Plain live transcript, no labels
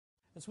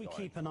As we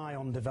keep an eye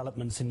on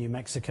developments in New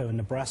Mexico and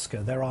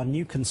Nebraska, there are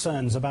new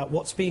concerns about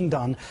what's being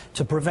done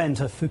to prevent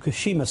a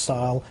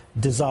Fukushima-style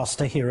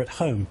disaster here at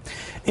home.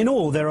 In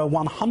all, there are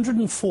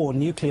 104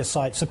 nuclear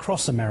sites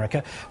across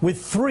America,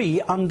 with 3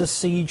 under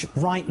siege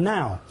right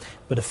now.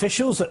 But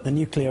officials at the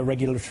Nuclear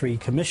Regulatory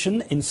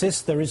Commission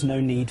insist there is no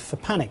need for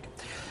panic.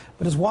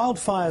 But as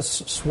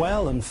wildfires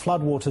swell and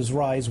floodwaters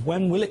rise,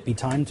 when will it be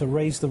time to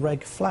raise the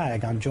red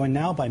flag? I'm joined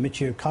now by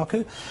Michio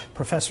Kaku,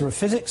 Professor of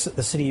Physics at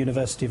the City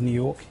University of New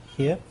York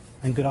here.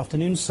 And good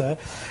afternoon, sir.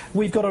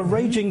 We've got a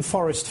raging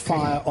forest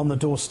fire on the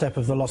doorstep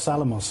of the Los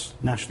Alamos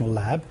National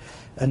Lab,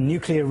 and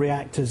nuclear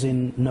reactors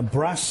in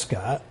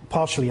Nebraska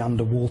partially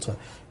underwater.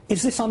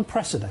 Is this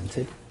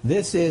unprecedented?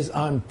 This is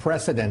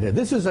unprecedented.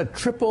 This is a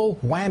triple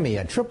whammy,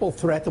 a triple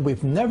threat that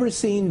we've never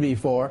seen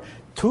before.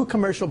 2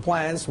 commercial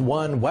plants,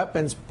 1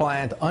 weapons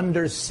plant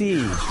under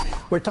siege.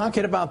 We're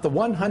talking about the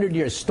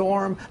 100-year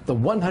storm, the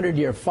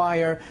 100-year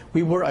fire.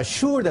 We were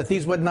assured that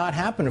these would not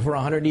happen for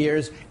 100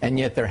 years, and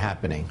yet they're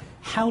happening.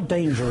 How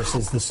dangerous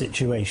is the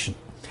situation?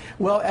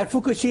 Well, at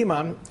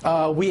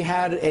Fukushima, we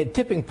had a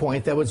tipping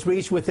point that was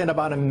reached within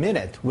about a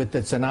minute with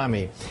the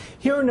tsunami.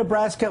 Here in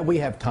Nebraska, we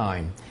have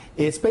time.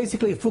 It's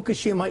basically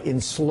Fukushima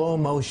in slow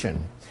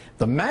motion.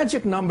 The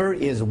magic number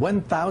is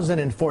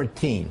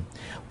 1,014.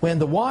 When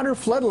the water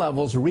flood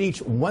levels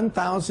reach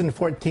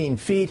 1,014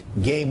 feet,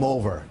 game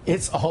over.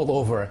 It's all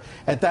over.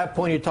 At that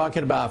point, you're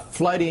talking about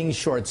flooding,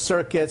 short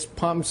circuits,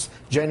 pumps,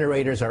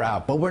 generators are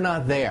out. But we're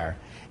not there.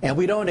 And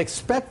we don't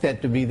expect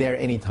that to be there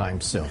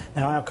anytime soon.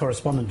 Now, our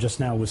correspondent just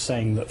now was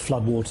saying that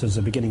floodwaters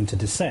are beginning to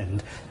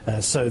descend,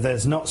 so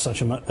there's not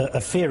such a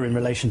fear in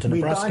relation to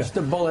Nebraska. We dodged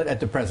the bullet at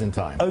the present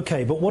time.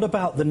 Okay, but what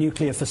about the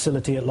nuclear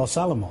facility at Los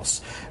Alamos?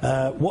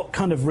 What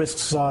kind of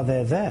risks are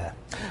there?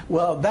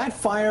 Well, that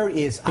fire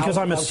is because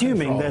I'm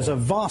assuming control. There's a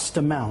vast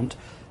amount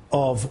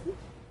of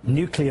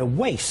nuclear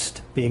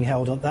waste being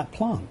held at that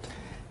plant.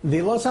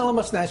 The Los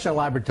Alamos National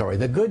Laboratory,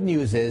 the good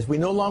news is we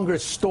no longer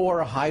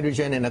store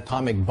hydrogen and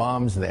atomic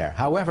bombs there.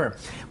 However,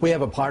 we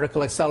have a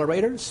particle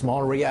accelerator,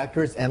 small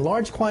reactors, and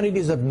large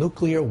quantities of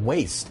nuclear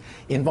waste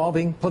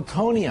involving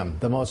plutonium,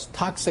 the most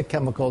toxic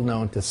chemical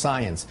known to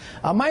science.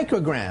 A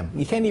microgram,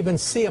 you can't even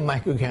see a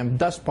microgram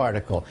dust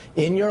particle,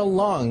 in your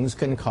lungs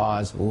can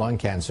cause lung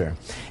cancer.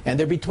 And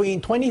there are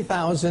between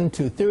 20,000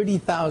 to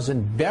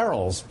 30,000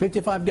 barrels,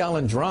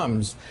 55-gallon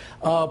drums,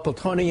 of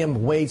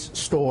plutonium waste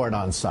stored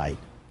on site.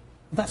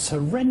 That's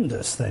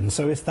horrendous then.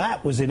 So if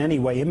that was in any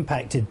way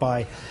impacted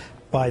by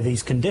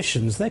these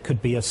conditions, there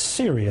could be a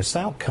serious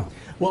outcome.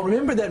 Well,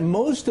 remember that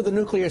most of the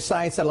nuclear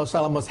sites at Los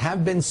Alamos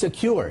have been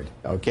secured,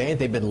 okay?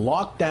 They've been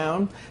locked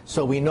down,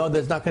 so we know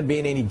there's not going to be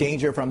any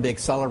danger from the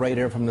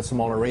accelerator, from the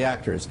smaller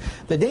reactors.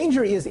 The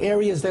danger is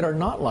areas that are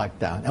not locked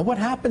down. And what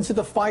happens if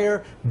the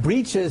fire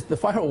breaches the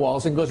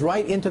firewalls and goes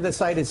right into the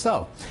site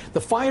itself?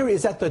 The fire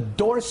is at the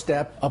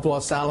doorstep of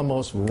Los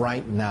Alamos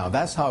right now.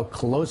 That's how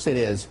close it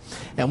is.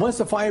 And once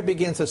the fire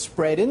begins to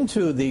spread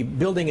into the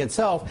building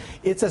itself,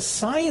 it's a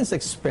science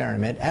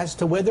experiment as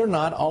to whether or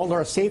not all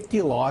our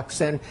safety locks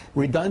and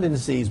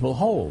redundancies will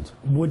hold.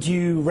 Would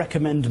you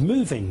recommend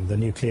moving the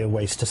nuclear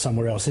waste to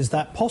somewhere else? Is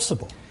that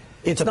possible?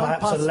 It's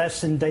not perhaps a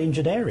less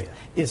endangered area.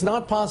 It's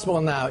not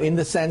possible now in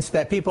the sense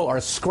that people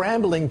are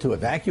scrambling to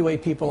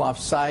evacuate people off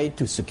site,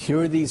 to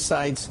secure these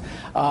sites.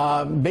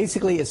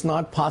 Basically, it's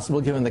not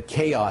possible given the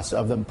chaos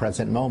of the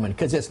present moment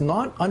because it's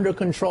not under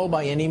control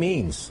by any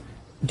means.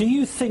 Do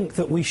you think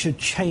that we should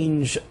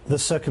change the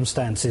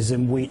circumstances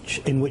in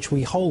which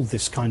we hold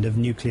this kind of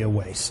nuclear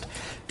waste?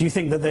 Do you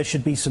think that there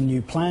should be some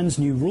new plans,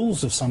 new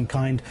rules of some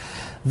kind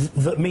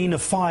that mean a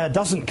fire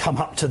doesn't come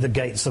up to the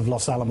gates of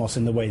Los Alamos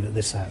in the way that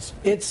this has?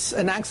 It's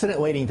an accident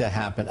waiting to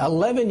happen.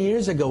 11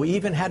 years ago, we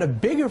even had a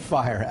bigger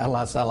fire at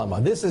Los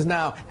Alamos. This is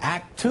now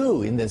Act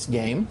 2 in this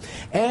game.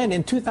 And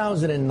in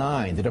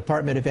 2009, the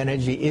Department of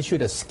Energy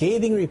issued a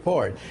scathing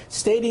report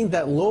stating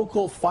that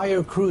local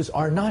fire crews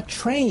are not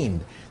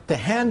trained to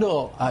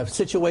handle a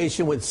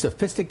situation with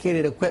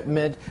sophisticated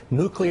equipment,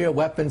 nuclear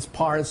weapons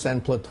parts,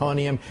 and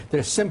plutonium.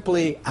 They're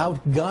simply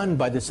outgunned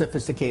by the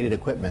sophisticated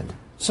equipment.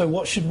 So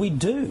what should we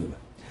do?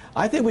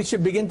 I think we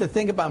should begin to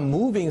think about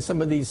moving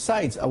some of these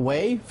sites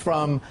away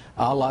from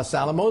Los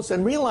Alamos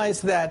and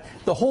realize that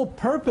the whole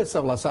purpose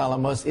of Los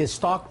Alamos is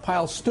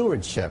stockpile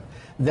stewardship.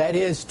 That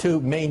is to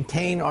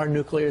maintain our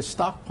nuclear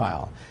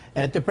stockpile.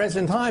 And at the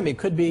present time, it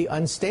could be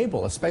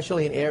unstable,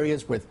 especially in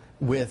areas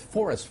with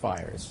forest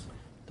fires.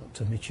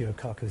 Dr. Michio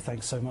Kaku,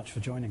 thanks so much for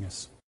joining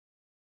us.